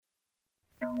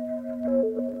What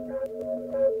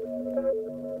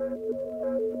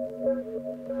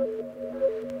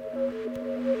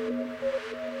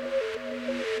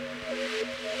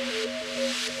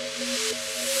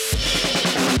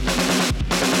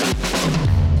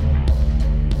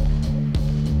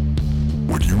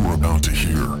you are about to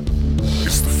hear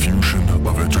is the fusion of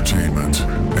entertainment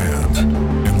and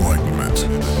enlightenment.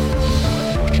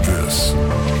 This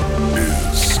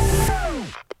is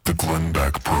the Glenn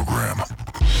Beck Program.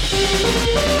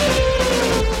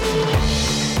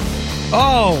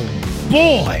 Oh,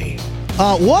 boy.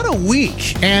 What a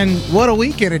week, and what a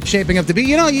weekend it's shaping up to be.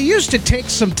 You know, you used to take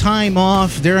some time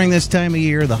off during this time of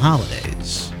year, the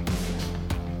holidays,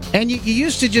 and you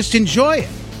used to just enjoy it.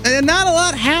 And not a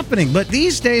lot happening, but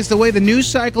these days, the way the news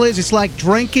cycle is, it's like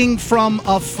drinking from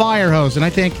a fire hose. And I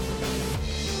think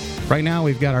right now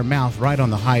we've got our mouth right on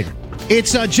the hydrant.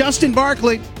 It's Justin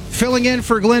Barkley filling in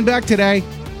for Glenn Beck today.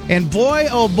 And boy,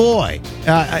 oh boy,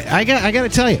 I got to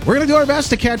tell you, we're going to do our best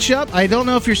to catch up. I don't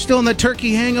know if you're still in the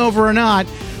turkey hangover or not,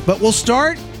 but we'll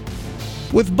start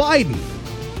with Biden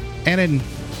and an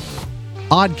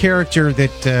odd character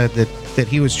that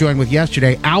he was joined with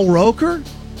yesterday, Al Roker.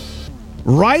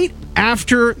 Right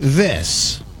after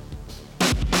this.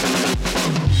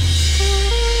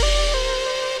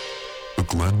 The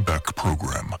Glenn Beck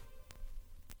Program.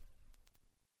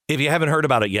 If you haven't heard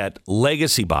about it yet,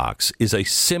 Legacy Box is a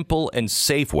simple and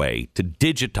safe way to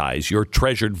digitize your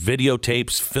treasured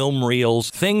videotapes, film reels,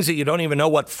 things that you don't even know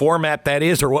what format that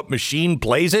is or what machine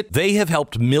plays it. They have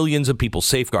helped millions of people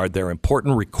safeguard their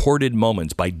important recorded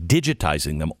moments by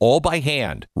digitizing them all by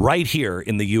hand right here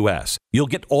in the U.S. You'll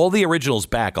get all the originals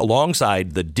back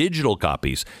alongside the digital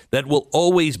copies that will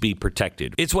always be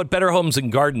protected. It's what Better Homes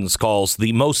and Gardens calls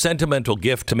the most sentimental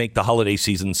gift to make the holiday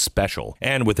season special.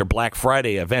 And with their Black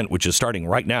Friday event, which is starting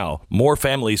right now, more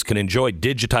families can enjoy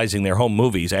digitizing their home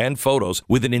movies and photos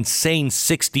with an insane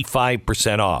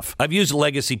 65% off. I've used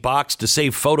Legacy Box to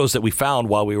save photos that we found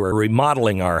while we were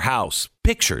remodeling our house.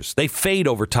 Pictures, they fade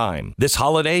over time. This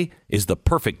holiday is the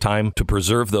perfect time to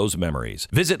preserve those memories.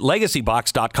 Visit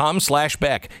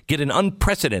legacybox.com/Beck. Get an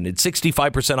unprecedented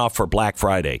 65% off for Black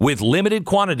Friday. With limited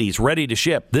quantities ready to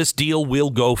ship, this deal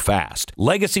will go fast.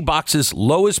 Legacy Box's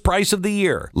lowest price of the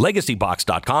year.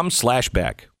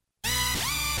 Legacybox.com/Beck.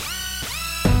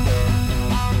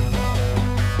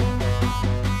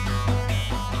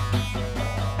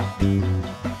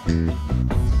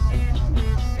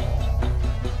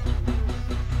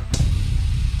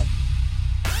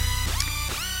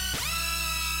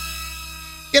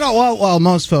 You know, well,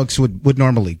 most folks would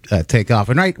normally take off.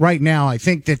 And right now, I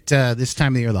think that this time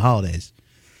of the year, the holidays,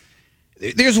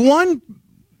 there's one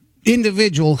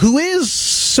individual who is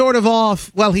sort of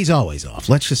off. Well, he's always off.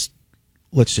 Let's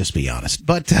just be honest.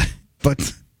 But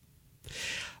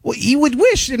well, you would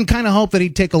wish and kind of hope that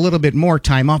he'd take a little bit more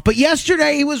time off. But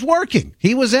yesterday he was working.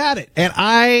 He was at it. And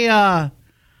I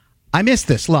missed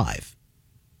this live.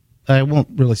 I won't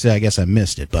really say I guess I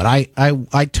missed it, but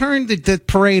I turned the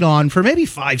parade on for maybe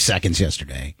 5 seconds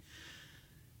yesterday.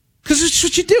 Because it's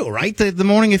what you do, right? The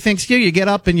morning of Thanksgiving, you get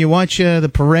up and you watch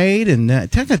the parade, and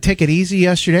take it easy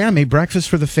yesterday. I made breakfast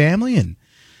for the family, and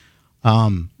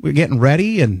we're getting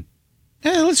ready, and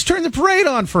let's turn the parade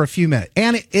on for a few minutes.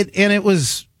 And it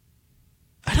was,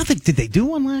 I don't think, did they do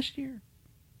one last year?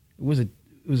 It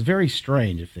was very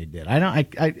strange if they did.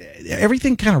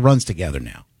 Everything kind of runs together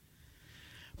now.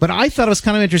 But I thought it was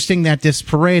kind of interesting that this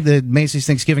parade, the Macy's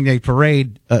Thanksgiving Day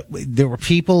Parade, there were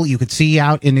people you could see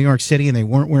out in New York City and they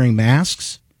weren't wearing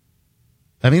masks.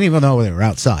 I mean, even though they were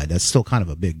outside, that's still kind of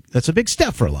a big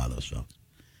step for a lot of those folks.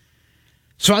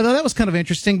 So I thought that was kind of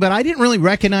interesting, but I didn't really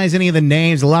recognize any of the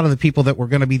names, a lot of the people that were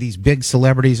going to be these big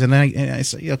celebrities. And I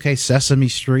said, okay, Sesame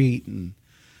Street and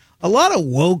a lot of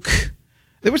woke.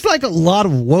 There was like a lot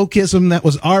of wokeism that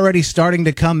was already starting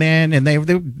to come in, and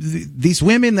these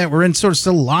women that were in sort of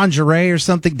still lingerie or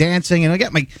something dancing. And I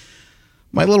got my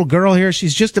little girl here.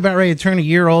 She's just about ready to turn a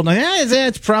year old. And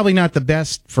it's probably not the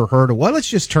best for her to, well,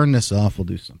 let's just turn this off. We'll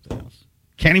do something else.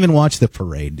 Can't even watch the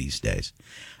parade these days.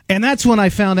 And that's when I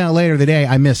found out later today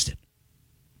I missed it.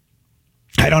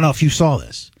 I don't know if you saw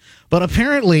this, but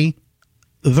apparently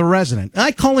the resident,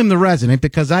 I call him the resident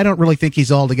because I don't really think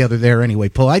he's altogether there anyway,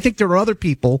 Paul. I think there are other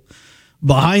people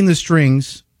behind the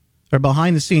strings or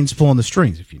behind the scenes pulling the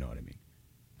strings, if you know what I mean.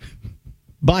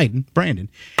 Brandon,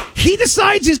 he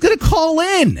decides he's going to call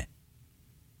in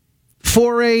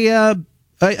for a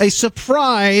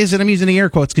surprise, and I'm using the air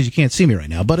quotes because you can't see me right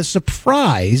now, but a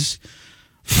surprise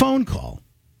phone call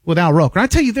with Al Roker. I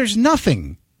tell you, there's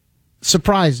nothing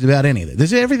surprised about any of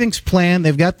it. Everything's planned.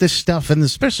 They've got this stuff, and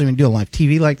especially when you do a live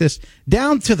TV like this,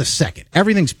 down to the second.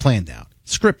 Everything's planned out.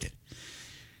 scripted.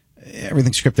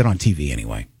 Everything's scripted on TV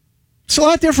anyway. It's a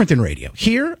lot different than radio.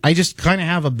 Here, I just kind of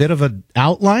have a bit of an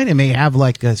outline. I may have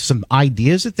like some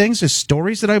ideas of things, there's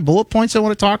stories that I have bullet points I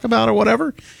want to talk about or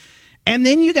whatever. And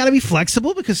then you got to be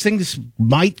flexible because things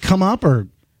might come up, or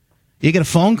you get a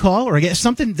phone call, or get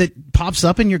something that pops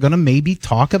up and you're going to maybe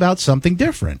talk about something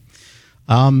different.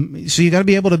 So you got to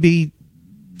be able to be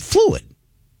fluid.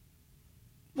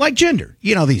 Like gender,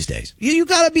 these days. You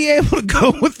got to be able to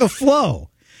go with the flow.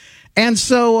 And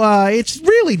so it's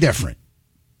really different.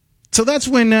 So that's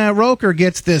when Roker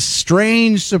gets this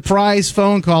strange surprise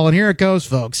phone call. And here it goes,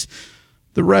 folks.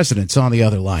 The resident's on the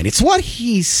other line. It's what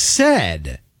he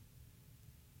said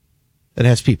that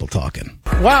has people talking.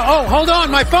 Wow. Oh, hold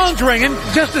on. My phone's ringing.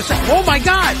 Just a second. Oh, my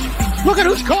gosh. Look at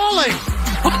who's calling.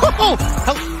 Oh,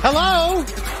 hello?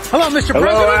 Hello, Mr.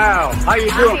 President. Hello, Al. How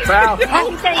you doing, pal?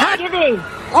 Happy Thanksgiving.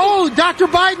 Oh, Dr.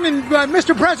 Biden and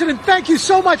Mr. President, thank you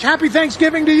so much. Happy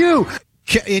Thanksgiving to you.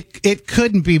 It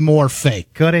couldn't be more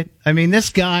fake, could it? I mean,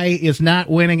 this guy is not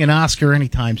winning an Oscar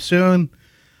anytime soon.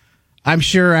 I'm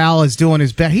sure Al is doing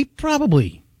his best. He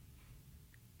probably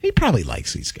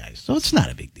likes these guys, so it's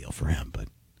not a big deal for him. But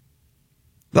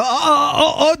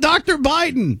Dr.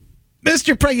 Biden,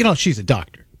 Mr. President, she's a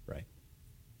doctor, right?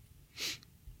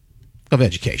 Of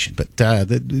education, but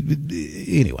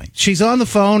anyway, she's on the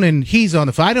phone and he's on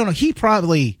the phone. I don't know. He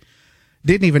probably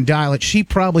didn't even dial it. She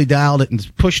probably dialed it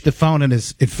and pushed the phone in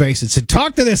his face and said,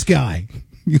 "Talk to this guy.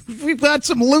 We've got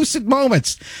some lucid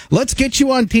moments. Let's get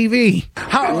you on TV."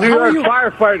 New York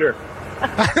firefighter.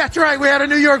 That's right. We had a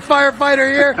New York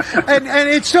firefighter here, and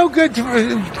it's so good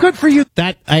for you.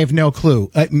 That I have no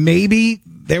clue. Maybe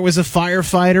there was a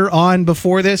firefighter on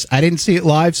before this. I didn't see it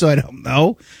live, so I don't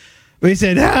know. We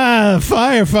said,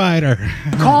 firefighter.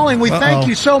 Calling, we thank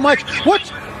you so much.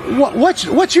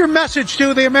 What's your message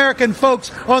to the American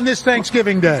folks on this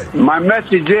Thanksgiving Day? My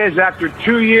message is, after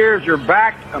 2 years, you're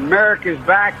back. America's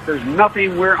back. There's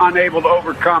nothing we're unable to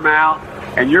overcome, Al.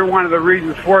 And you're one of the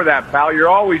reasons for that, pal. You're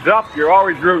always up. You're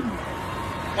always rooting.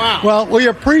 Wow. Well, we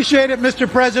appreciate it, Mr.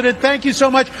 President. Thank you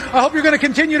so much. I hope you're going to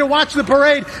continue to watch the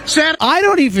parade. I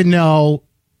don't even know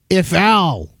if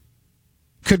Al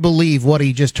could believe what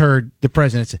he just heard the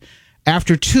president say.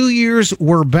 After 2 years,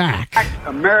 we're back.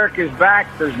 America's back.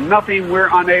 There's nothing we're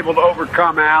unable to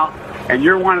overcome, Al. And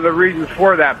you're one of the reasons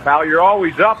for that, pal. You're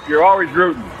always up. You're always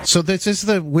rooting. So this is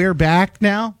the we're back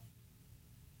now?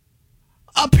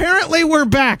 Apparently we're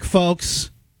back,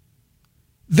 folks.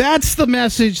 That's the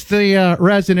message the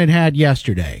resident had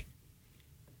yesterday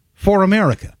for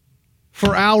America.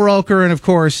 For Al Roker and, of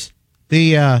course,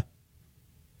 the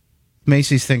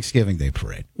Macy's Thanksgiving Day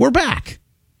Parade. We're back.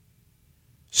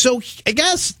 So I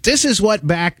guess this is what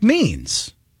back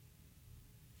means.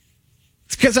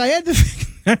 Because I had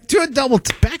to do a double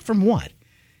back from what?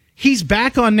 He's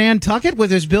back on Nantucket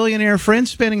with his billionaire friend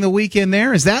spending the weekend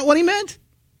there. Is that what he meant?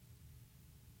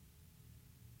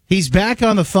 He's back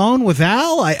on the phone with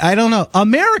Al? I don't know.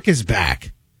 America's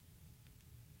back.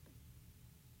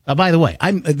 By the way,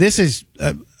 I'm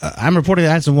reporting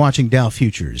that as I'm watching Dow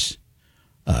futures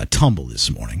tumble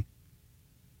this morning.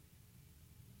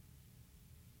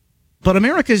 But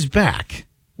America's back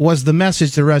was the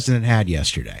message the resident had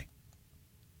yesterday.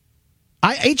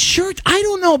 I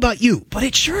don't know about you, but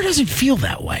it sure doesn't feel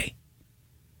that way.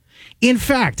 In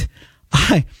fact,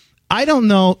 I don't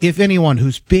know if anyone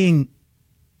who's being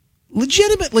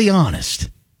legitimately honest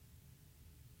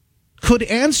could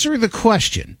answer the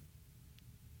question,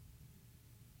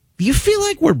 do you feel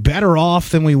like we're better off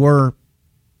than we were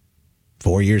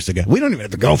 4 years ago? We don't even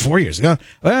have to go 4 years ago.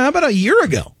 How about a year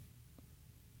ago?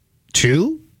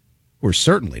 2? We're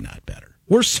certainly not better.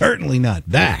 We're certainly not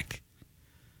back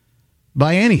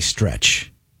by any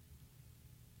stretch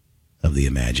of the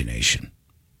imagination.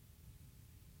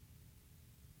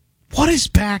 What does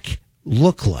back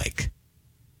look like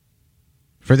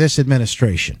for this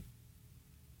administration?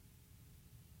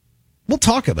 We'll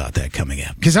talk about that coming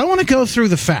up because I want to go through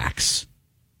the facts.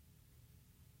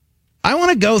 I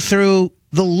want to go through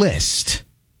the list.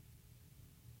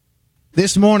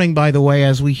 This morning, by the way,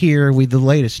 as we hear with the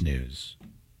latest news,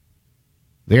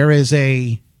 there is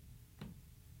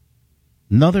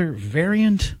another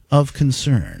variant of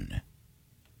concern.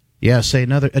 Yes, a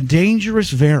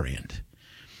dangerous variant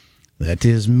that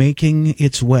is making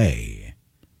its way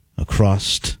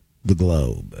across the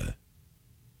globe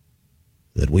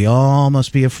that we all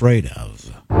must be afraid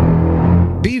of.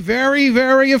 Be very,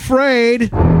 very afraid.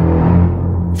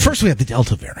 First, we have the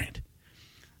Delta variant.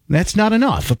 That's not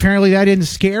enough. Apparently, that didn't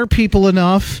scare people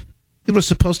enough. It was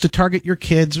supposed to target your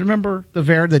kids. Remember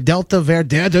the Delta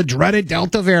variant, the dreaded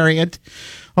Delta variant.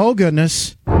 Oh,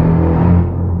 goodness.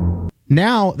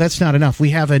 Now, that's not enough. We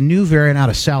have a new variant out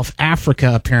of South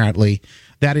Africa, apparently.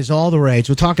 That is all the rage.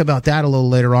 We'll talk about that a little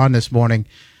later on this morning.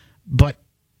 But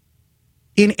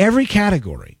in every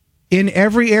category, in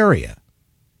every area,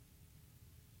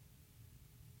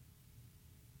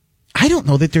 I don't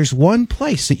know that there's one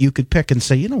place that you could pick and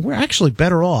say, you know, we're actually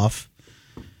better off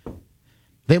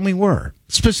than we were.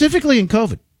 Specifically in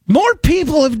COVID. More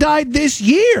people have died this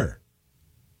year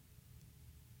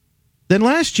than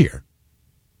last year.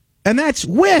 And that's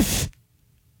with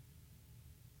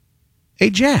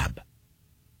a jab.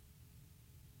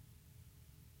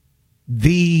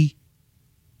 The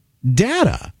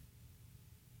data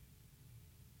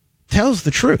tells the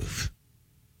truth.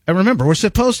 And remember, we're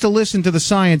supposed to listen to the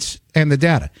science and the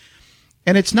data.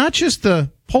 And it's not just the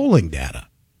polling data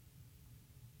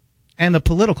and the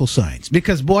political science.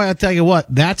 Because, boy, I'll tell you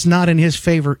what, that's not in his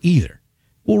favor either.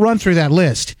 We'll run through that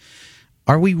list.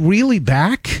 Are we really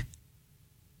back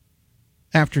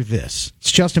after this?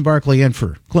 It's Justin Barkley in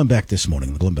for Glenn Beck this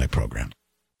morning, the Glenn Beck program.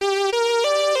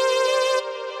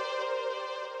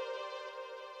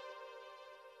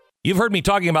 You've heard me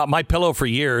talking about MyPillow for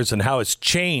years and how it's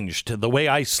changed the way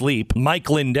I sleep. Mike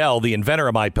Lindell, the inventor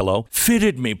of MyPillow,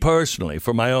 fitted me personally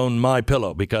for my own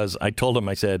MyPillow because I told him,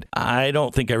 I said, I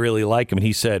don't think I really like him. And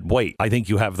he said, wait, I think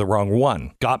you have the wrong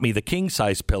one. Got me the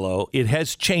king-size pillow. It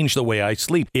has changed the way I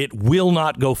sleep. It will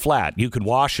not go flat. You can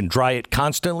wash and dry it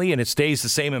constantly and it stays the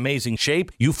same amazing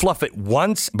shape. You fluff it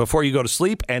once before you go to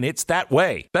sleep and it's that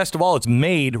way. Best of all, it's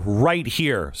made right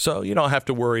here. So you don't have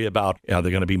to worry about, are there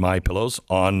going to be MyPillows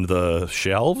on the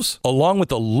shelves? Along with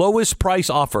the lowest price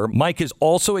offer, Mike is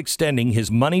also extending his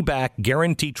money-back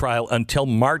guarantee trial until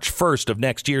March 1st of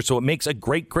next year, so it makes a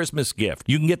great Christmas gift.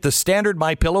 You can get the standard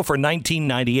MyPillow for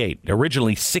 $19.98,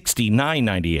 originally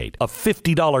 $69.98, a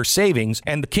 $50 savings,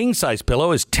 and the king-size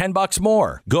pillow is $10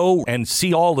 more. Go and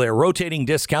see all their rotating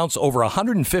discounts, over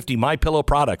 150 MyPillow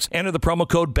products. Enter the promo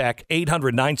code BECK,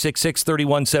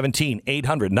 800-966-3117,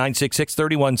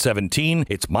 800-966-3117.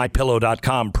 It's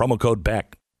MyPillow.com, promo code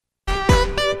BECK.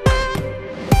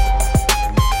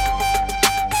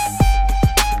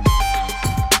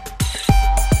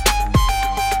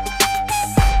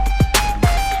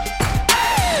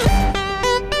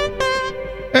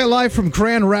 Hey, live from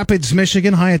Grand Rapids,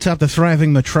 Michigan, high atop the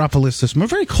thriving metropolis this morning.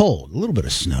 Very cold, a little bit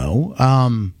of snow.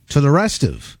 To the rest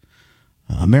of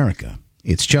America,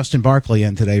 it's Justin Barkley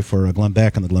in today for Glenn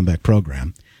Beck on the Glenn Beck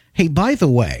program. Hey, by the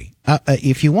way,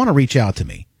 if you want to reach out to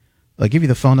me, I'll give you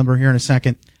the phone number here in a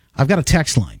second. I've got a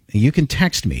text line. You can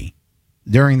text me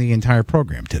during the entire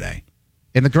program today.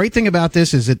 And the great thing about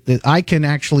this is that I can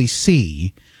actually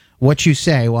see what you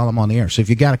say while I'm on the air. So if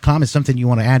you got a comment, something you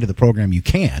want to add to the program, you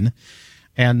can.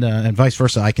 And vice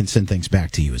versa, I can send things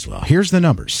back to you as well. Here's the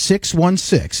number.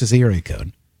 616 is the area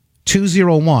code.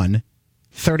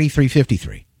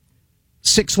 201-3353.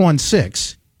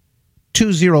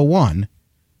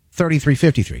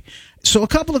 616-201-3353. So a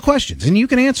couple of questions, and you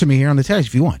can answer me here on the text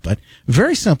if you want. But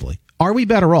very simply, are we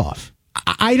better off?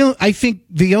 I think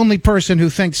the only person who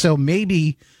thinks so may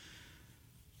be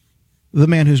the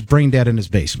man who's brain dead in his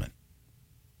basement.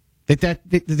 That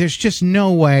there's just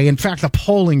no way. In fact, the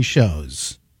polling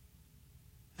shows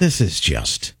this is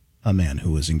just a man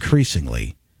who is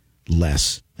increasingly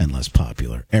less and less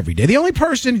popular every day. The only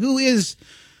person who is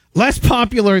less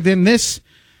popular than this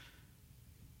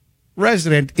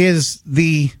resident is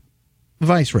the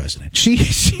vice resident. She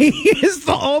is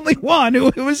the only one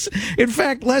who was, in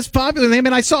fact, less popular than him.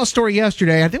 And I saw a story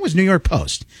yesterday, I think it was New York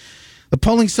Post. The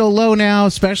polling's so low now,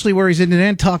 especially where he's in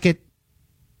Nantucket.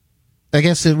 I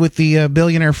guess with the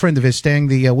billionaire friend of his staying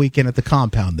the weekend at the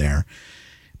compound there.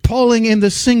 Polling in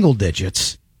the single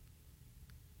digits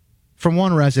from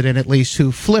one resident, at least,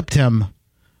 who flipped him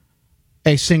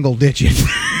a single digit.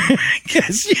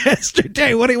 Guess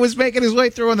yesterday when he was making his way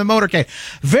through on the motorcade.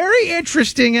 Very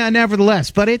interesting,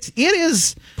 nevertheless. But it's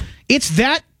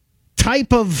that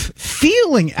type of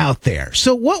feeling out there.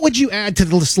 So what would you add to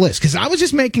this list? Because I was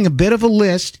just making a bit of a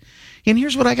list. And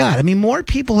here's what I got. I mean, more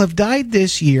people have died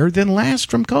this year than last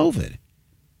from COVID.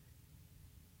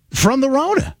 From the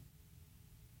Rona.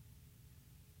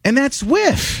 And that's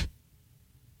with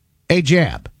a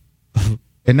jab.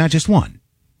 And not just one.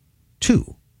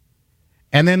 Two.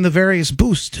 And then the various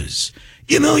boosters.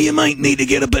 You know, you might need to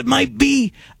get I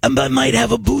might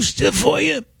have a booster for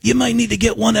you. You might need to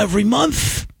get one every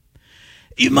month.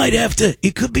 You might have to,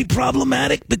 it could be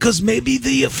problematic because maybe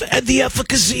the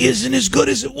efficacy isn't as good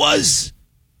as it was.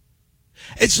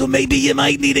 And so maybe you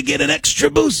might need to get an extra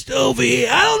boost over here.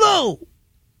 I don't know.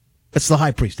 That's the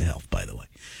high priest of health, by the way.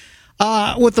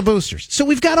 With the boosters. So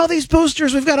we've got all these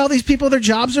boosters. We've got all these people, their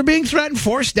jobs are being threatened,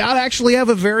 forced out, actually have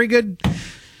a very good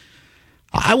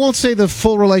I won't say the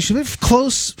full relationship,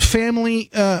 close family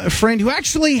friend who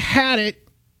actually had it.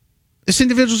 This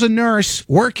individual's a nurse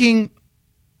working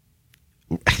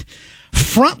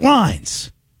front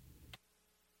lines.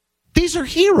 These are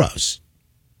heroes.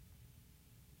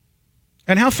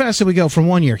 And how fast did we go from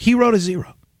 1 year? Hero to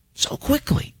zero. So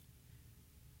quickly.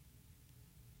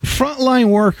 Frontline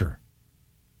worker.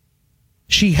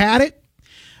 She had it.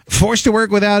 Forced to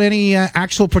work without any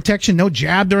actual protection, no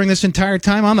jab during this entire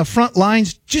time on the front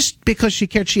lines just because she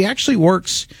cared. She actually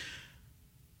works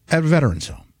at a veterans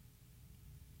home.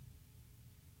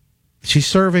 She's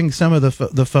serving some of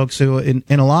the folks who, in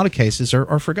a lot of cases,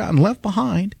 are forgotten, left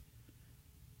behind.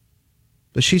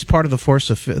 But she's part of the force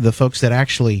of the folks that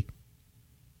actually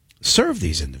serve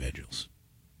these individuals.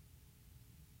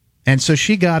 And so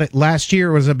she got it last year.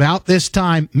 It was about this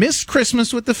time. Missed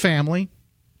Christmas with the family.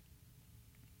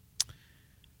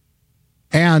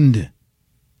 And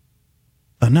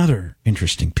another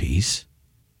interesting piece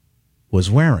was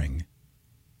wearing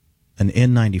an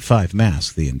N95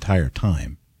 mask the entire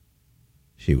time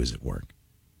she was at work.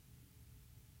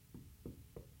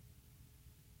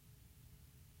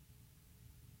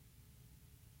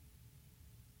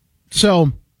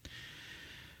 So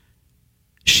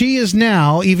she is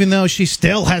now, even though she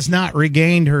still has not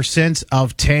regained her sense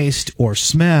of taste or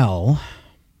smell,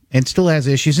 and still has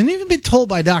issues, and even been told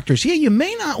by doctors, yeah, you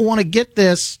may not want to get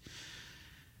this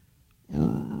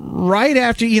right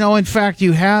after, in fact,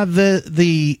 you have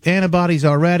the antibodies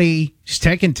already. She's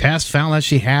taken tests, found out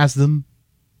she has them.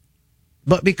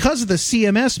 But because of the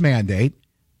CMS mandate,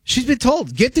 she's been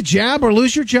told, get the jab or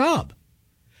lose your job.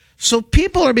 So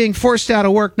people are being forced out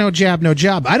of work, no jab, no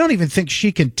job. I don't even think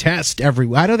she can test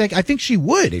I think she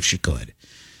would if she could.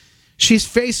 She's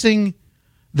facing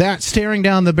that staring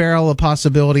down the barrel of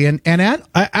possibility, and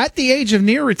at the age of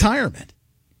near retirement.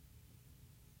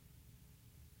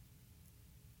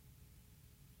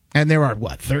 And there are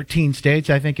 13 states,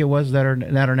 I think it was, that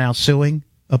are now suing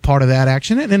a part of that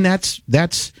action, and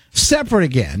that's separate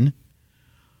again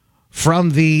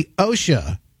from the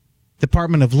OSHA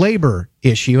Department of Labor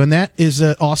issue, and that is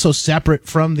also separate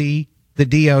from the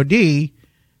DOD,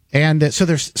 and so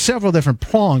there's several different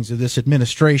prongs of this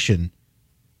administration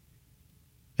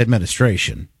that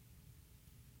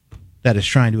is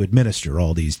trying to administer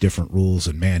all these different rules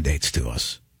and mandates to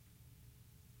us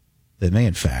that may,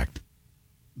 in fact,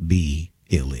 be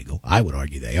illegal. I would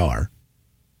argue they are.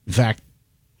 In fact,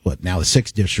 now the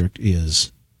 6th District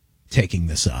is taking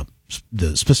this up,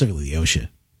 specifically the OSHA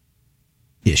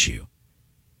issue.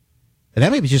 And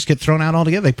that maybe just get thrown out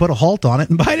altogether. They put a halt on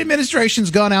it, and Biden administration's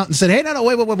gone out and said, hey, no,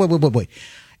 wait.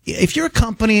 If you're a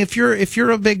company, if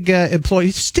you're a big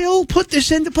employee, still put this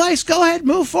into place. Go ahead,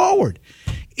 move forward.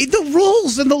 The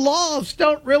rules and the laws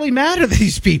don't really matter to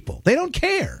these people. They don't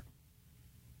care.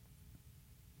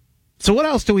 So what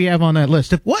else do we have on that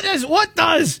list? What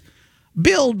does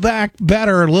Build Back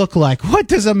Better look like? What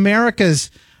does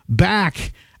America's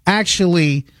back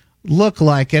actually look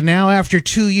like? And now after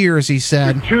 2 years, he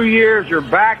said, for 2 years, you're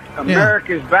back.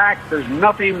 America's back. There's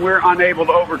nothing we're unable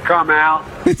to overcome, Al.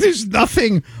 There's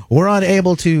nothing we're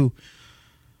unable to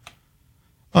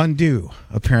undo,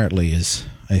 apparently, is,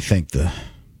 I think, the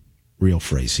real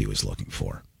phrase he was looking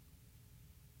for.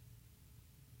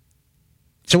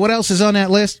 So what else is on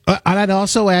that list? I'd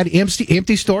also add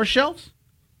empty store shelves,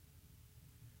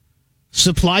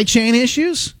 supply chain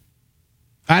issues.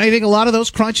 I think a lot of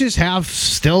those crunches have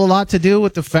still a lot to do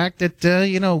with the fact that,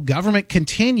 government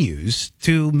continues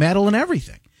to meddle in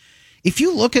everything. If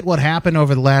you look at what happened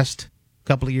over the last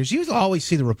couple of years, you always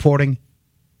see the reporting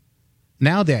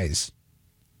nowadays.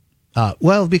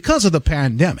 Because of the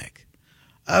pandemic.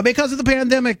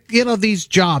 These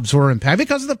jobs were impacted.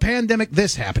 Because of the pandemic,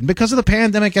 this happened. Because of the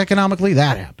pandemic, economically,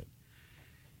 that happened.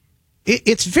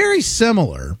 It's very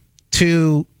similar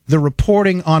to the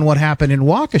reporting on what happened in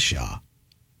Waukesha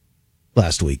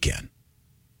last weekend.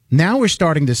 Now we're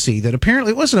starting to see that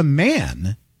apparently it wasn't a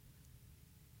man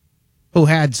who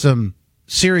had some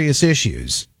serious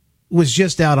issues, was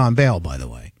just out on bail, by the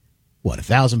way. What,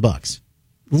 $1,000?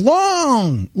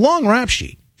 Long rap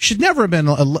sheet. Should never have been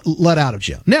let out of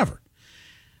jail. Never.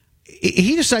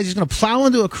 He decides he's going to plow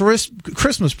into a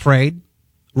Christmas parade,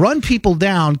 run people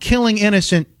down, killing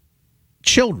innocent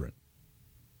children.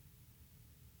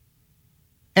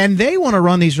 And they want to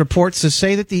run these reports to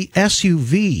say that the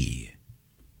SUV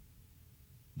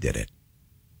did it.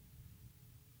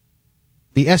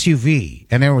 The SUV,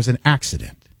 and there was an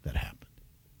accident that happened.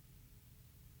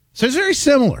 So it's very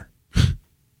similar.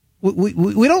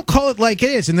 We don't call it like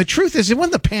it is. And the truth is, it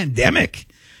wasn't the pandemic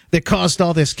that caused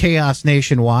all this chaos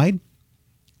nationwide.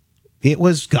 It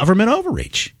was government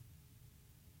overreach.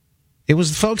 It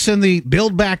was the folks in the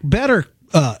Build Back Better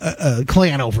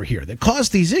clan over here that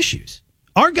caused these issues.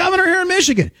 Our governor here in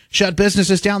Michigan shut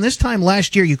businesses down. This time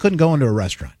last year, you couldn't go into a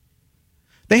restaurant.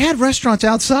 They had restaurants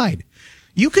outside.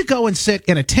 You could go and sit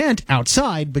in a tent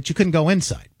outside, but you couldn't go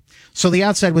inside. So the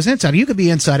outside was inside. You could be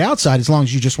inside, outside, as long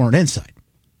as you just weren't inside.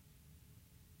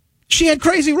 She had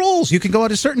crazy rules. You can go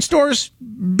into certain stores,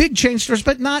 big chain stores,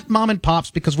 but not mom and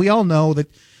pops, because we all know that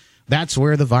that's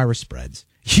where the virus spreads.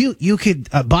 You could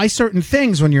buy certain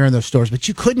things when you're in those stores, but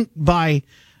you couldn't buy,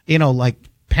 like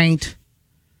paint.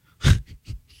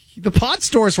 The pot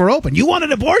stores were open. You want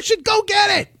an abortion? Go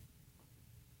get it.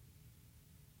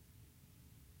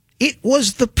 It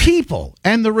was the people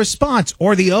and the response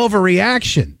or the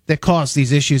overreaction that caused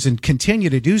these issues and continue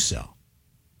to do so.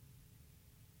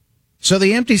 So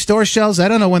the empty store shelves, I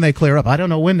don't know when they clear up. I don't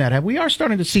know when that happens. We are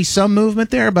starting to see some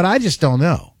movement there, but I just don't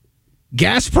know.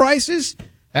 Gas prices?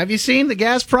 Have you seen the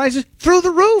gas prices? Through the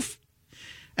roof.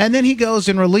 And then he goes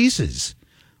and releases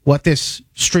what this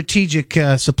strategic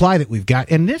supply that we've got.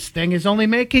 And this thing is only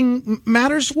making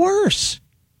matters worse.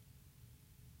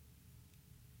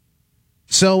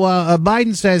 So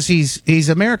Biden says he's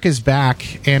America's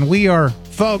back, and we are,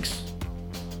 folks,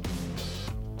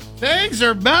 things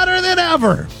are better than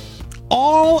ever.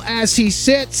 All as he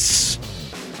sits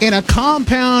in a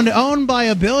compound owned by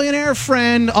a billionaire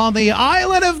friend on the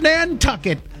island of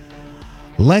Nantucket.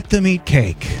 Let them eat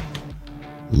cake.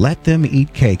 Let them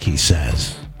eat cake, he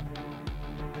says.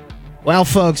 Well,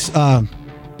 folks,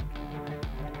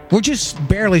 we're just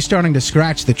barely starting to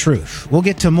scratch the truth. We'll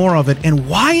get to more of it. And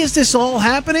why is this all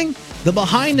happening? The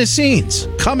behind the scenes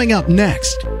coming up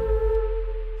next.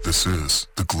 This is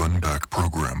the Glenn Beck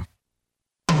Program.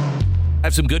 I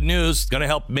have some good news. Going to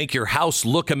help make your house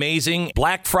look amazing.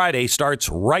 Black Friday starts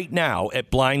right now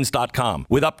at Blinds.com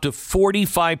with up to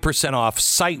 45% off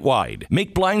site-wide.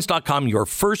 Make Blinds.com your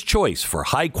first choice for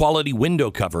high-quality window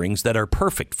coverings that are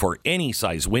perfect for any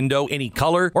size window, any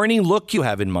color, or any look you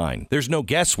have in mind. There's no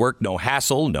guesswork, no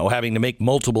hassle, no having to make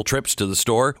multiple trips to the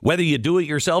store. Whether you do it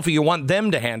yourself or you want them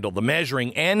to handle the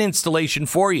measuring and installation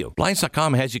for you,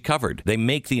 Blinds.com has you covered. They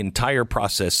make the entire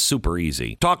process super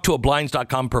easy. Talk to a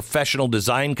Blinds.com professional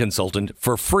design consultant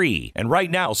for free. And right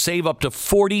now, save up to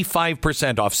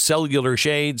 45% off cellular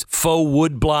shades, faux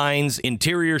wood blinds,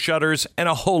 interior shutters, and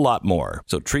a whole lot more.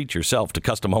 So treat yourself to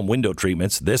custom home window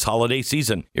treatments this holiday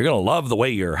season. You're going to love the way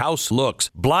your house looks.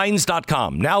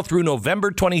 Blinds.com. Now through November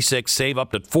 26th, save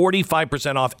up to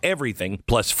 45% off everything,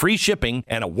 plus free shipping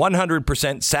and a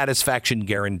 100% satisfaction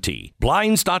guarantee.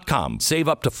 Blinds.com. Save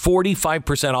up to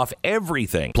 45% off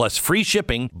everything, plus free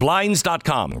shipping.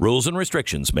 Blinds.com. Rules and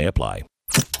restrictions may apply.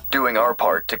 Doing our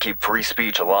part to keep free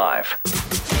speech alive.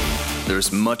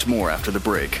 There's much more after the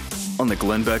break on the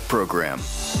Glenn Beck Program.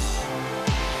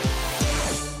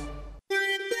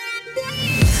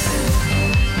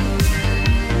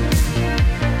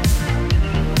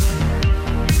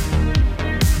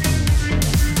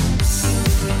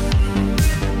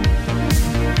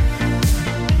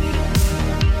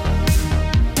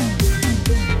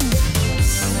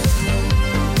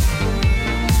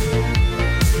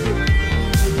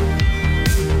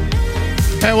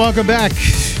 Hey, welcome back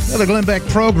to the Glenn Beck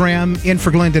Program. In for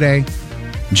Glenn today,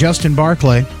 Justin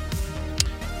Barclay.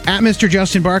 At Mr.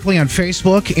 Justin Barclay on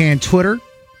Facebook and Twitter.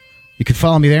 You can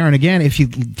follow me there. And again, if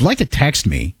you'd like to text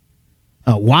me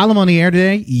while I'm on the air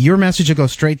today, your message will go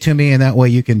straight to me, and that way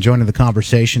you can join in the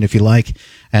conversation if you like,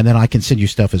 and then I can send you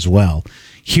stuff as well.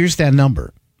 Here's that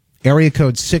number. Area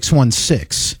code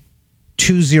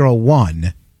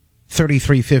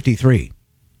 616-201-3353.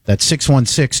 That's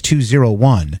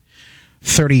 616-201-3353.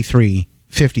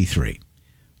 3353.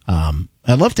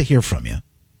 I'd love to hear from you.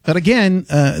 But again,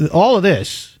 all of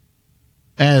this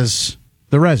as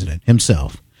the resident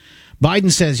himself.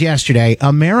 Biden says yesterday,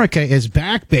 America is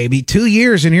back, baby. 2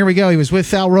 years, and here we go. He was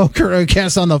with Al Roker, I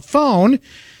guess, on the phone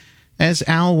as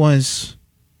Al was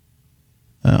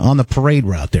on the parade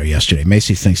route there yesterday,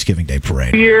 Macy's Thanksgiving Day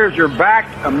Parade. 2 years, you're back.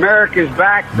 America's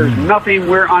back. There's nothing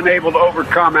we're unable to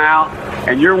overcome, Al,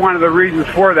 and you're one of the reasons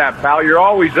for that, pal. You're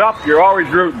always up. You're always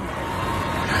rooting.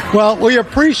 Well, we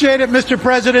appreciate it, Mr.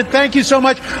 President. Thank you so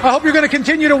much. I hope you're going to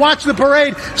continue to watch the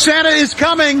parade. Santa is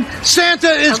coming. Santa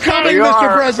is coming,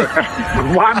 Mr. President.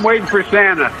 I'm waiting for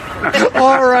Santa.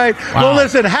 All right. Wow. Well,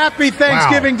 listen, happy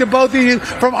Thanksgiving to both of you.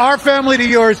 From our family to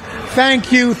yours,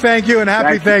 thank you, and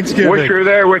happy Thanksgiving. Wish you're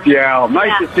there with you, Al.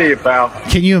 Nice to see you, pal.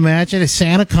 Can you imagine? Is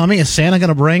Santa coming? Is Santa going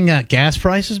to bring gas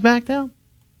prices back down?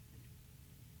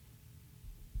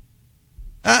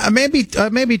 Maybe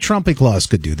Trumpy Claus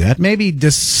could do that. Maybe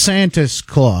DeSantis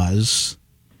Claus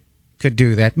could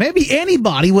do that. Maybe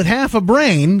anybody with half a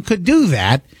brain could do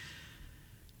that.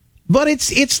 But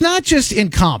it's not just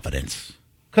incompetence.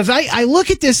 Because I look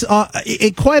at this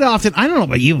quite often. I don't know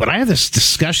about you, but I have this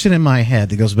discussion in my head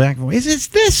that goes back and forth. Is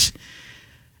this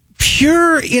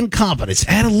pure incompetence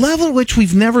at a level which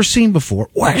we've never seen before?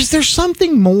 Or is there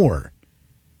something more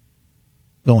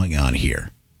going on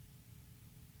here?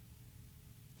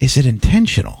 Is it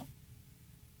intentional?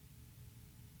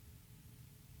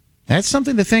 That's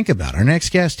something to think about. Our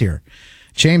next guest here,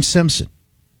 James Simpson,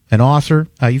 an author.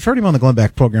 You've heard him on the Glenn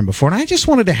Beck program before, and I just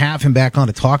wanted to have him back on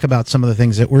to talk about some of the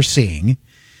things that we're seeing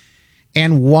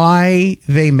and why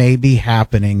they may be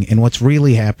happening and what's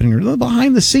really happening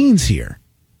behind the scenes here.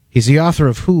 He's the author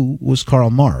of Who Was Karl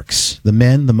Marx? The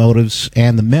Men, the Motives,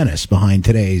 and the Menace behind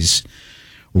today's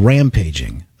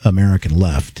rampaging American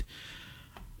left.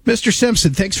 Mr.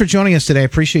 Simpson, thanks for joining us today. I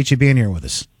appreciate you being here with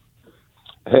us.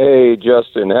 Hey,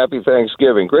 Justin. Happy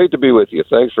Thanksgiving. Great to be with you.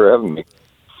 Thanks for having me.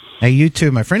 Hey, you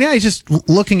too, my friend. Yeah, he's just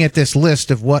looking at this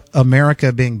list of what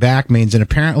America being back means, and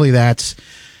apparently that's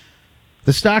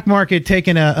the stock market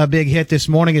taking a big hit this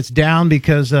morning. It's down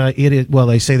because it is, well,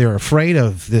 they say they're afraid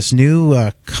of this new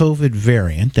COVID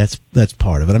variant. That's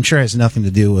part of it. I'm sure it has nothing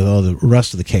to do with all the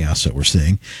rest of the chaos that we're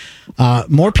seeing.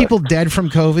 More people dead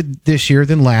from COVID this year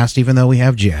than last, even though we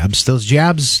have jabs. Those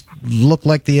jabs look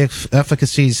like the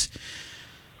efficacy's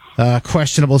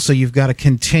questionable, so you've got to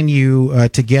continue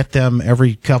to get them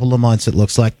every couple of months, it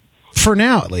looks like. For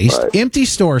now, at least. Right. Empty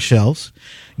store shelves,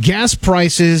 gas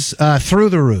prices through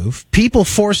the roof, people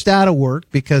forced out of work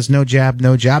because no jab,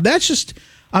 no job. That's just,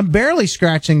 I'm barely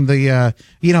scratching the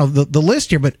list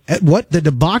here, but what the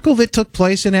debacle that took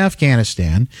place in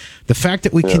Afghanistan, the fact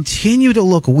that we continue to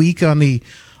look weak on the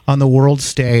world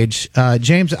stage.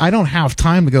 James, I don't have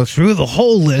time to go through the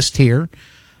whole list here,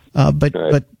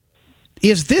 but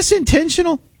is this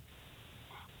intentional?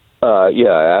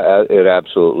 Yeah, it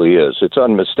absolutely is. It's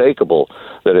unmistakable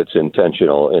that it's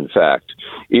intentional, in fact,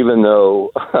 even though,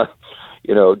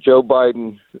 Joe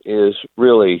Biden is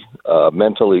really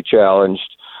mentally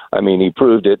challenged. I mean, he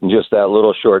proved it in just that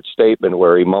little short statement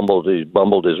where he bumbled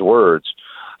his words.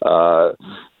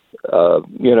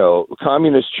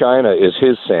 Communist China is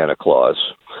his Santa Claus,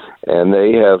 and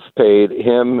they have paid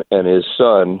him and his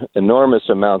son enormous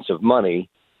amounts of money,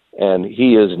 and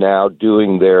he is now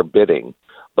doing their bidding.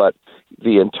 But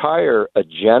the entire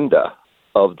agenda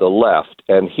of the left,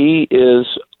 and he is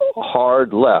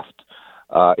hard left,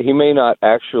 he may not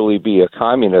actually be a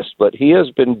communist, but he has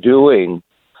been doing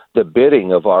the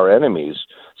bidding of our enemies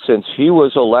since he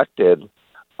was elected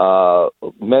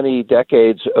many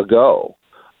decades ago.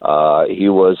 He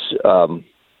was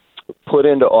put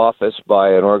into office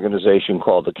by an organization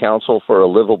called the Council for a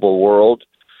Livable World,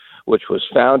 which was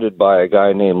founded by a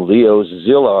guy named Leo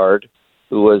Szilard,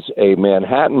 who was a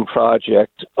Manhattan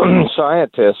Project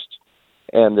scientist,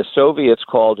 and the Soviets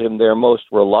called him their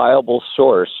most reliable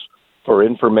source for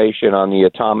information on the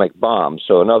atomic bomb.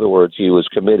 So in other words, he was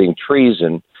committing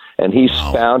treason, and he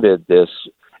founded this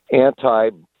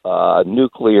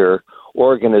anti-nuclear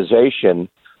organization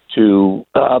to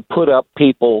put up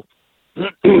people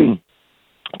to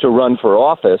run for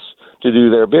office to do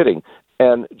their bidding.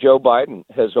 And Joe Biden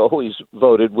has always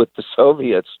voted with the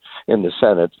Soviets in the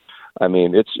Senate. I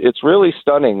mean, it's really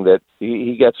stunning that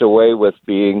he gets away with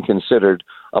being considered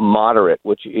a moderate,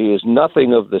 which he is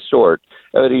nothing of the sort.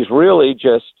 But he's really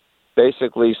just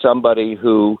basically somebody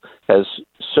who is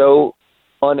so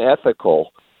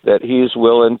unethical that he's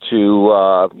willing to,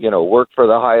 work for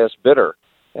the highest bidder.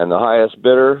 And the highest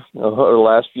bidder over the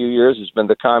last few years has been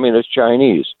the Communist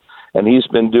Chinese, and he's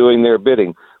been doing their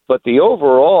bidding. But the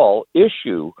overall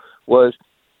issue was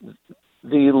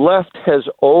the left has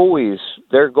always,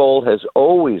 their goal has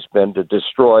always been to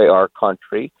destroy our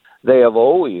country. They have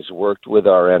always worked with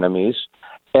our enemies.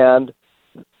 And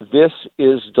this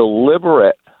is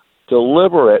deliberate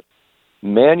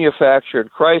manufactured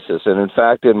crisis. And in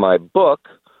fact, in my book,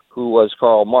 Who Was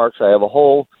Karl Marx, I have a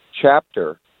whole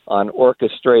chapter on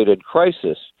orchestrated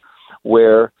crisis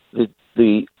where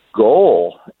the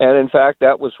goal, and in fact,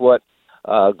 that was what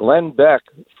Glenn Beck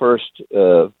first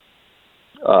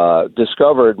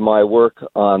discovered my work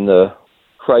on the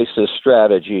crisis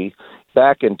strategy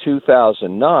back in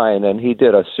 2009, and he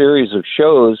did a series of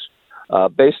shows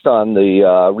based on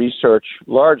the research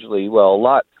largely, well, a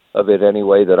lot of it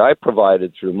anyway, that I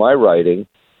provided through my writing.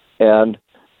 And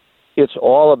it's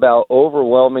all about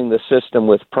overwhelming the system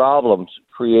with problems,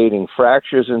 creating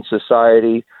fractures in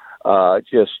society,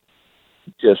 just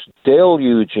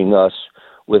deluging us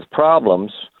with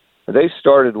problems. They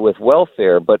started with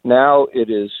welfare, but now it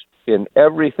is in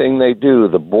everything they do.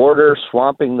 The border,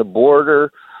 swamping the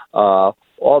border, all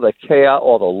the chaos,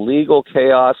 all the legal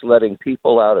chaos, letting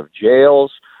people out of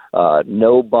jails,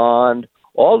 no bond.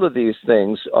 All of these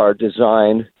things are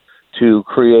designed to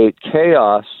create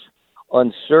chaos,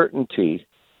 uncertainty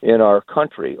in our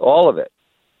country, all of it.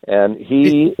 And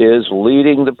he is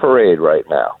leading the parade right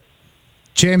now.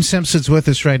 James Simpson's with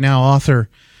us right now, author.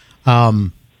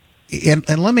 And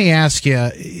let me ask you,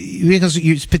 because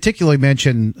you particularly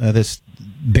mentioned this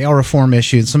bail reform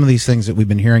issue and some of these things that we've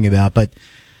been hearing about, but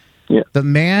the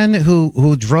man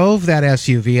who drove that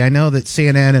SUV, I know that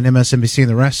CNN and MSNBC and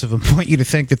the rest of them want you to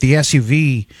think that the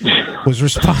SUV was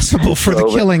responsible for the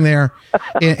killing there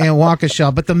in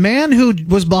Waukesha, but the man who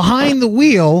was behind the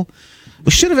wheel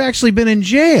should have actually been in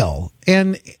jail.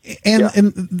 And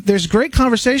there's great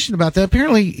conversation about that.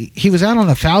 Apparently, he was out on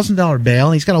 $1,000 bail,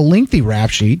 and he's got a lengthy rap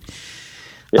sheet.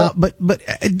 Yeah. But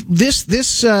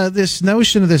this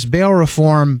notion of this bail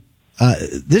reform,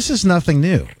 this is nothing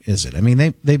new, is it? I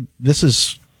mean, this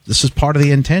is part of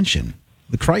the intention,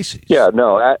 the crisis. Yeah,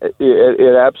 no,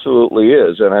 it absolutely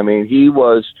is. And I mean, he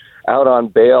was out on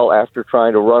bail after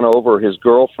trying to run over his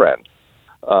girlfriend.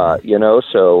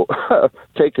 So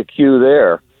take a cue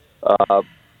there.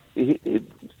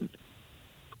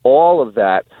 All of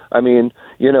that. I mean,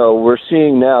 we're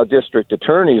seeing now district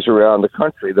attorneys around the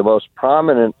country, the most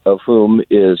prominent of whom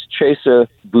is Chesa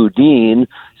Boudin,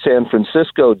 San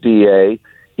Francisco DA.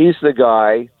 He's the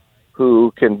guy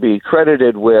who can be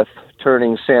credited with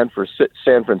turning San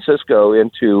Francisco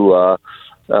into,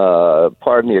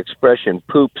 pardon the expression,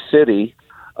 poop city.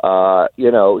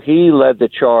 He led the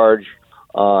charge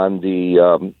on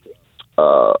the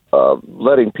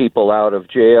letting people out of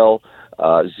jail,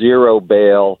 zero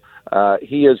bail.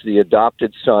 He is the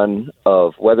adopted son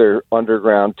of weather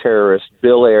underground terrorist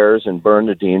Bill Ayers and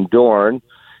Bernadine Dorn.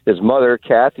 His mother,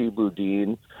 Kathy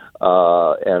Boudin,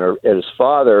 and his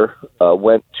father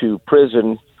went to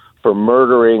prison for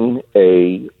murdering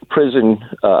one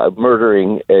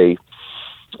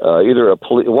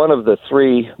of the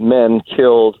three men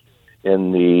killed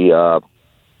in the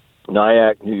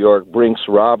Nyack, New York Brinks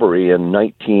robbery in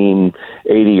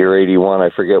 1980 or 81. I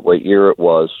forget what year it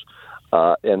was.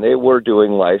 And they were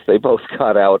doing life. They both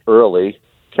got out early.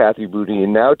 Kathy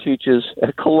Boudin now teaches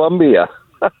at Columbia.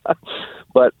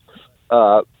 But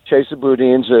Chesa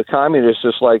Boudin's a communist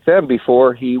just like them.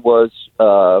 Before he was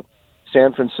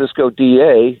San Francisco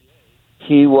DA,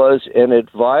 he was an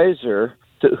advisor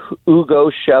to Hugo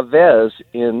Chavez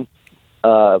in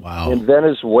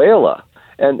Venezuela.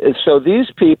 And so these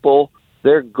people,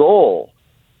 their goal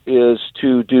is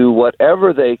to do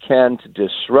whatever they can to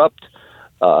disrupt,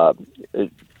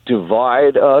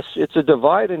 divide us. It's a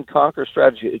divide and conquer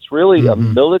strategy. It's really a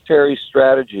military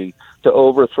strategy to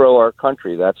overthrow our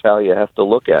country. That's how you have to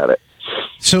look at it.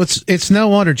 So it's no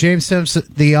wonder James Simpson,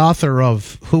 the author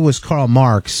of Who Was Karl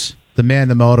Marx, The Man,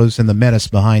 the Motives, and the Menace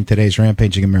Behind Today's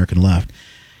Rampaging American Left.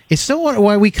 It's no wonder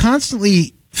why we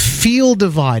constantly feel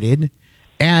divided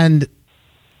and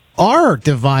are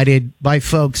divided by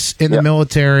folks in the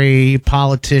military,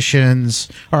 politicians,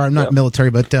 or not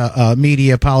military, but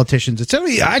media, politicians,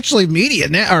 etc. Actually, media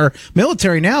now, or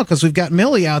military now, because we've got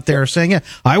Milley out there saying,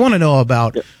 I want to know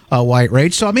about white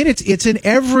rage. So, I mean, it's in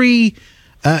every,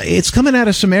 it's coming at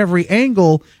us from every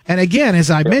angle. And again, as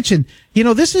I mentioned,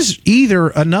 this is either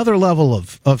another level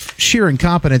of sheer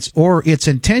incompetence or it's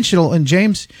intentional. And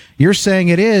James, you're saying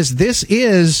it is. This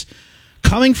is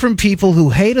coming from people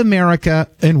who hate America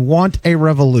and want a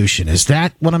revolution. Is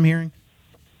that what I'm hearing?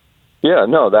 Yeah,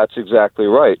 no, that's exactly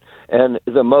right. And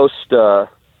the most the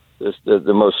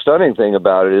most stunning thing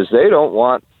about it is they don't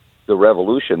want the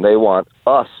revolution. They want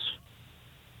us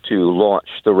to launch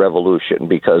the revolution,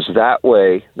 because that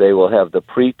way they will have the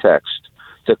pretext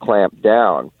to clamp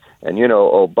down. And,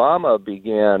 Obama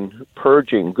began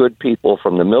purging good people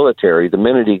from the military the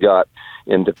minute he got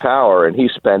into power, and he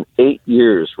spent 8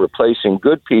 years replacing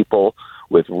good people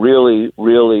with really,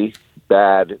 really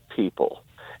bad people.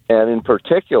 And in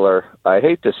particular, I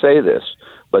hate to say this,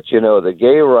 but, the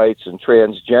gay rights and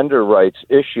transgender rights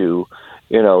issue,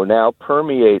 now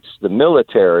permeates the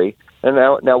military. And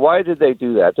now, why did they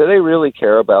do that? Do they really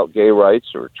care about gay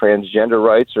rights or transgender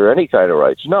rights or any kind of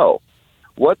rights? No.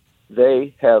 What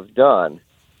they have done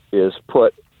is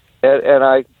put, and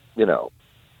I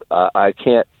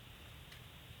can't,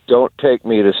 don't take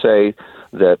me to say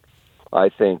that I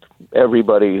think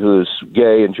everybody who's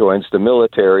gay and joins the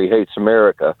military hates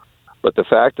America, but the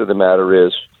fact of the matter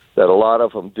is that a lot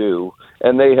of them do,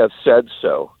 and they have said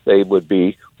so. They would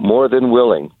be more than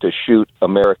willing to shoot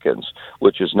Americans,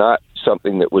 which is not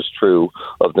something that was true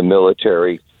of the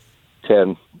military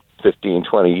 10, 15,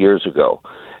 20 years ago.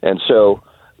 And so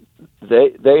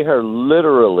they are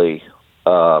literally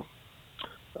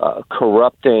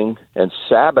corrupting and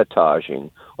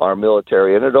sabotaging our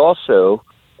military, and it also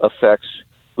affects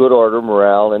good order,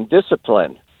 morale, and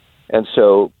discipline. And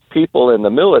so people in the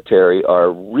military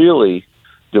are really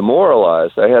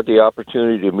demoralized. I had the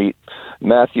opportunity to meet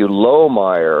Matthew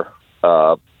Lohmeyer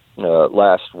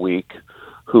last week,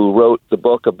 who wrote the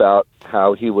book about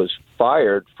how he was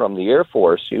fired from the Air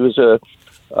Force. He was a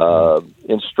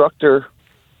instructor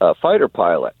fighter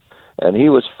pilot, and he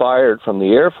was fired from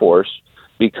the Air Force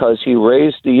because he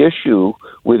raised the issue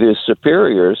with his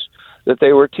superiors that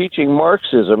they were teaching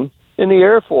Marxism in the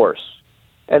Air Force,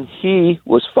 and he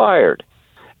was fired.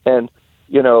 And,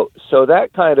 so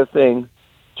that kind of thing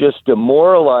just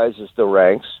demoralizes the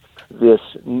ranks. This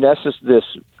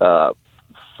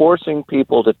forcing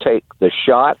people to take the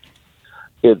shot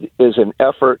is an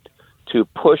effort to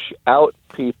push out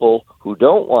people who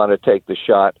don't want to take the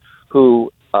shot,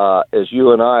 who, as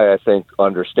you and I think,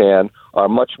 understand, are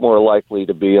much more likely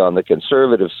to be on the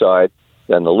conservative side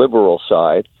than the liberal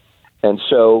side. And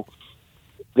so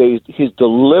he's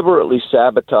deliberately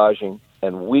sabotaging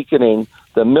and weakening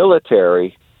the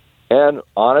military and,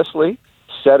 honestly,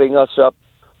 setting us up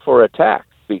for attack,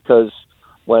 because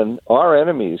when our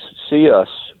enemies see us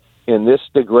in this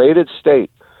degraded state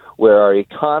where our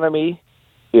economy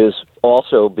is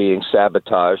also being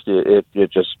sabotaged,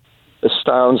 it just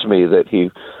astounds me that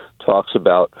he talks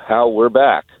about how we're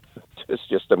back. It's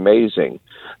just amazing.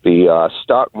 The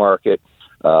stock market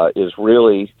is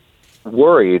really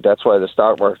worried. That's why the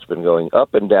stock market's been going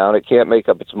up and down. It can't make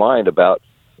up its mind about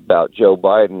Joe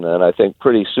Biden, and I think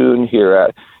pretty soon here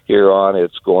on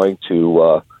it's going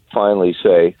to finally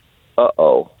say,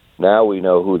 uh-oh, now we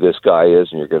know who this guy is,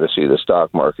 and you're going to see the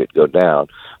stock market go down.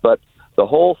 But the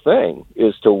whole thing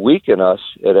is to weaken us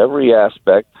at every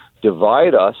aspect,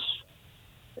 divide us,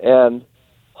 and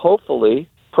hopefully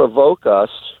provoke us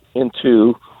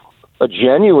into a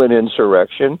genuine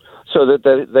insurrection so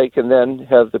that they can then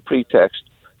have the pretext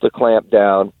to clamp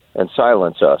down and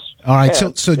silence us. All right,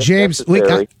 so James,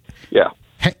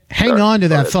 hang on to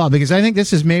that thought, because I think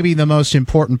this is maybe the most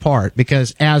important part,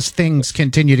 because as things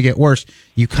continue to get worse,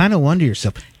 you kind of wonder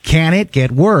yourself, can it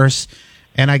get worse?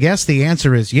 And I guess the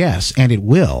answer is yes, and it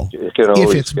will. It can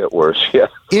always get worse, yeah.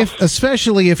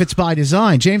 Especially if it's by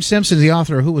design. James Simpson is the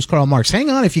author of Who Was Karl Marx. Hang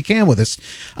on if you can with us.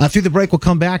 Through the break, we'll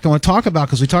come back. I want to talk about,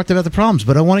 because we talked about the problems,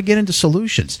 but I want to get into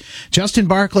solutions. Justin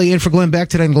Barkley in for Glenn Beck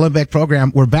today in the Glenn Beck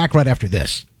program. We're back right after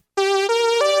this.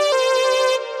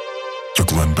 The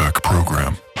Glenn Beck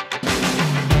program.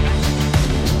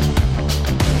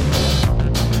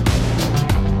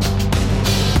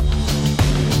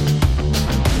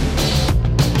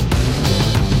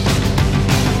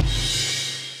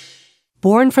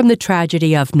 Born from the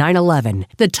tragedy of 9/11,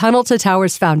 the Tunnel to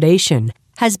Towers Foundation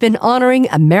has been honoring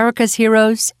America's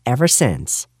heroes ever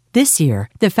since. This year,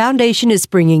 the foundation is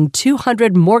bringing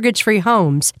 200 mortgage-free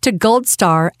homes to Gold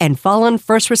Star and fallen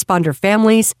first responder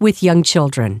families with young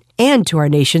children, and to our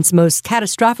nation's most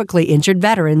catastrophically injured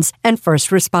veterans and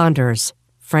first responders.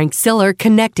 Frank Siller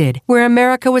connected where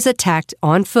America was attacked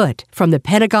on foot, from the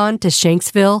Pentagon to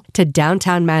Shanksville to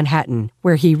downtown Manhattan,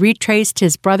 where he retraced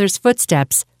his brother's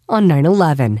footsteps on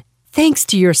 9/11. Thanks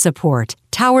to your support,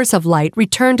 Towers of Light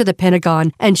returned to the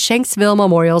Pentagon and Shanksville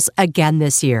memorials again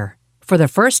this year. For the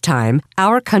first time,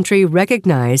 our country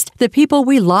recognized the people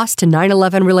we lost to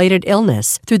 9/11-related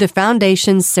illness through the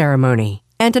Foundation's ceremony.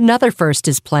 And another first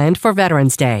is planned for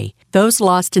Veterans Day. Those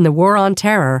lost in the War on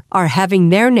Terror are having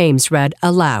their names read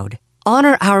aloud.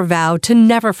 Honor our vow to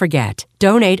never forget.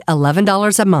 Donate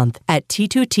 $11 a month at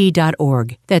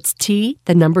t2t.org. That's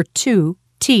T2T.org.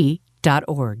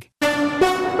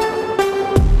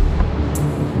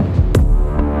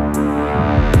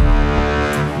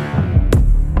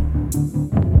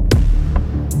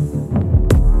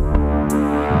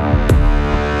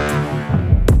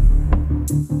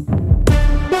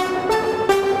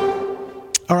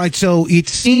 All right, so it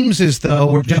seems as though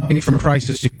we're jumping from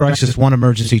crisis to crisis, one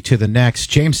emergency to the next.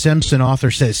 James Simpson, author,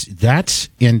 says that's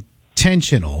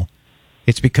intentional.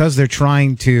 It's because they're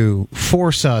trying to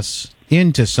force us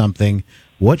into something.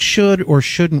 What should or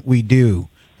shouldn't we do?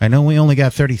 I know we only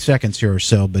got 30 seconds here or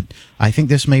so, but I think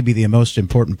this may be the most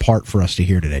important part for us to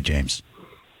hear today, James.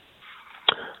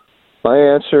 My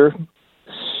answer,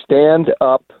 stand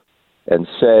up and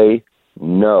say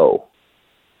no.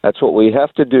 That's what we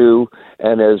have to do,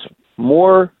 and as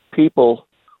more people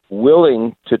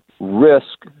willing to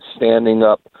risk standing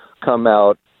up come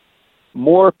out,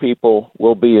 more people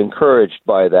will be encouraged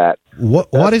by that. What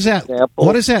does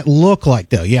that look like,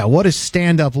 though? Yeah, what does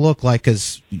stand up look like?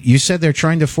 Because you said they're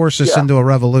trying to force us into a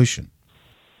revolution.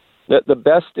 The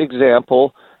best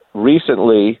example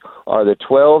recently are the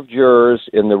 12 jurors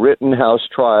in the Rittenhouse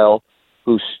trial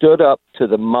who stood up to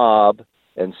the mob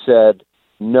and said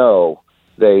no.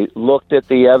 They looked at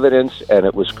the evidence, and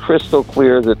it was crystal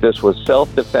clear that this was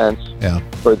self-defense. Yeah.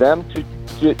 For them to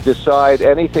decide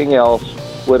anything else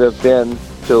would have been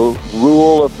to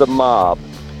rule of the mob.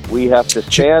 We have to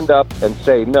stand up and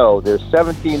say no. There's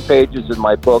 17 pages in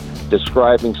my book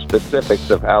describing specifics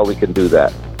of how we can do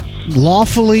that.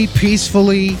 Lawfully,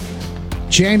 peacefully.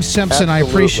 James Simpson, Absolutely. I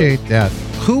appreciate that.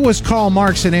 Who was Karl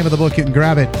Marx? The name of the book. You can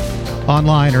grab it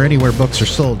online or anywhere books are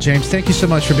sold. James, thank you so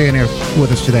much for being here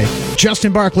with us today.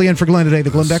 Justin Barkley in for Glenn today, the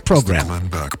Glenn Beck Program. The Glenn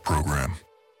Beck Program.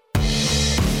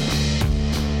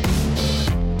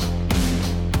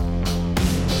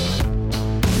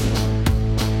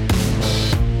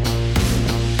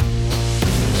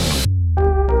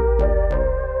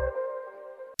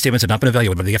 Statements have not been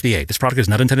evaluated by the FDA. This product is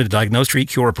not intended to diagnose, treat,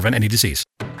 cure, or prevent any disease.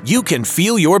 You can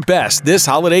feel your best this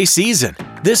holiday season.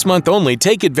 This month only,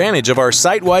 take advantage of our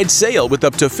site-wide sale with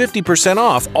up to 50%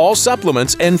 off all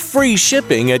supplements and free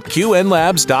shipping at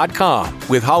QNLabs.com.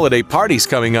 With holiday parties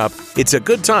coming up, it's a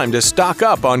good time to stock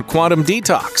up on Quantum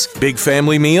Detox, Big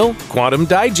Family Meal, Quantum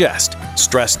Digest,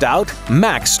 Stressed Out,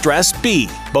 Max Stress B,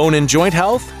 Bone and Joint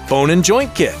Health, Bone and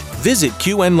Joint Kit. Visit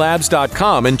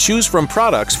QNLabs.com and choose from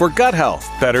products for gut health,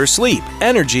 better sleep,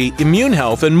 energy, immune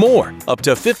health, and more. Up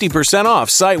to 50%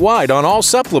 off site-wide on all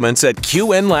supplements at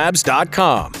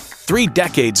QNLabs.com. 3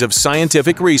 decades of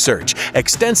scientific research,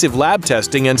 extensive lab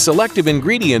testing, and selective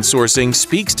ingredient sourcing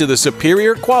speaks to the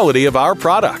superior quality of our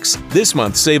products. This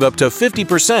month, save up to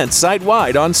 50%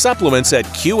 site-wide on supplements at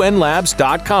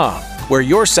QNLabs.com, where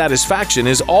your satisfaction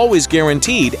is always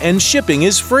guaranteed and shipping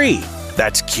is free.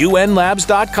 That's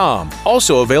QNLabs.com,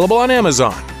 also available on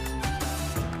Amazon.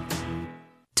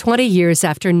 20 years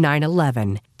after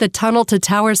 9/11, the Tunnel to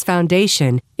Towers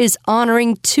Foundation is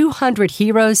honoring 200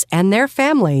 heroes and their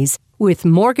families with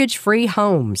mortgage-free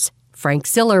homes. Frank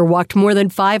Ziller walked more than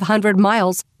 500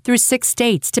 miles through 6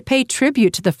 states to pay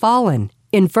tribute to the fallen.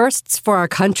 In firsts for our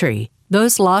country,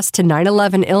 those lost to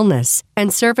 9/11 illness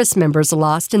and service members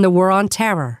lost in the War on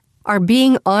Terror are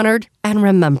being honored and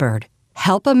remembered.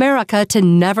 Help America to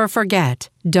never forget.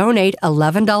 Donate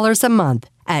 $11 a month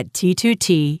at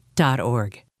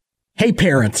T2T.org. Hey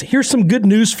parents, here's some good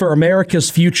news for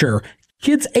America's future.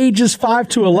 Kids ages 5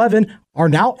 to 11 are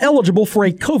now eligible for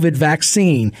a COVID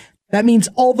vaccine. That means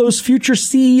all those future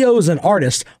CEOs and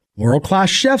artists, world-class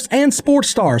chefs and sports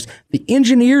stars, the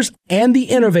engineers and the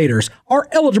innovators are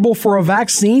eligible for a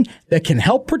vaccine that can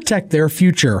help protect their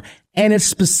future. And it's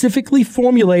specifically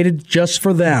formulated just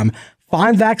for them.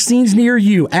 Find vaccines near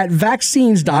you at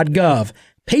vaccines.gov.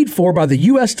 Paid for by the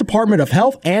U.S. Department of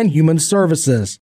Health and Human Services.